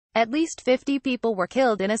At least 50 people were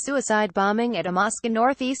killed in a suicide bombing at a mosque in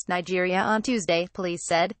northeast Nigeria on Tuesday, police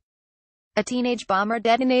said. A teenage bomber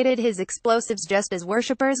detonated his explosives just as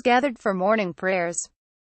worshippers gathered for morning prayers.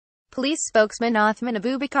 Police spokesman Othman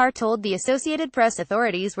Abubakar told the Associated Press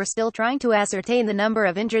authorities were still trying to ascertain the number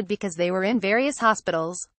of injured because they were in various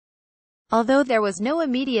hospitals. Although there was no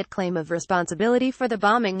immediate claim of responsibility for the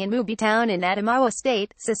bombing in Mubi town in Adamawa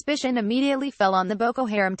state, suspicion immediately fell on the Boko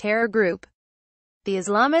Haram terror group. The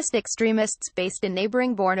Islamist extremists based in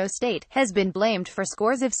neighboring Borno state has been blamed for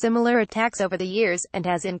scores of similar attacks over the years, and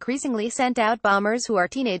has increasingly sent out bombers who are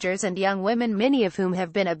teenagers and young women, many of whom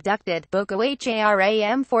have been abducted. Boko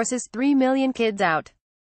Haram forces 3 million kids out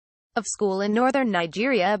of school in northern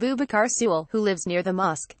Nigeria. Abubakar Sewell, who lives near the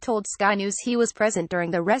mosque, told Sky News he was present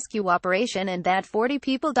during the rescue operation and that 40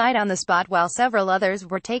 people died on the spot while several others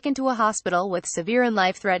were taken to a hospital with severe and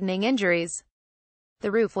life-threatening injuries.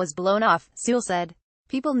 The roof was blown off, Sewell said.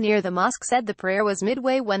 People near the mosque said the prayer was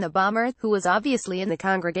midway when the bomber, who was obviously in the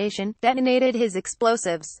congregation, detonated his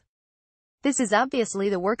explosives. This is obviously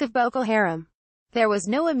the work of Boko Haram. There was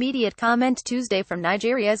no immediate comment Tuesday from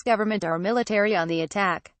Nigeria's government or military on the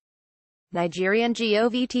attack. Nigerian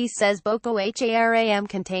GOVT says Boko Haram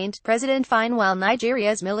contained President Fine while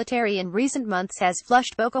Nigeria's military in recent months has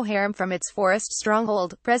flushed Boko Haram from its forest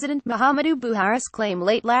stronghold. President Muhammadu Buhari's claim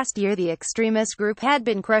late last year the extremist group had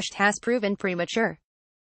been crushed has proven premature.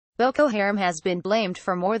 Boko Haram has been blamed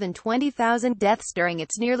for more than 20,000 deaths during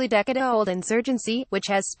its nearly decade-old insurgency, which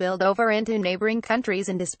has spilled over into neighboring countries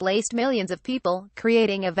and displaced millions of people,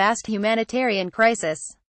 creating a vast humanitarian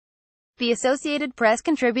crisis. The Associated Press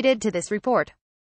contributed to this report.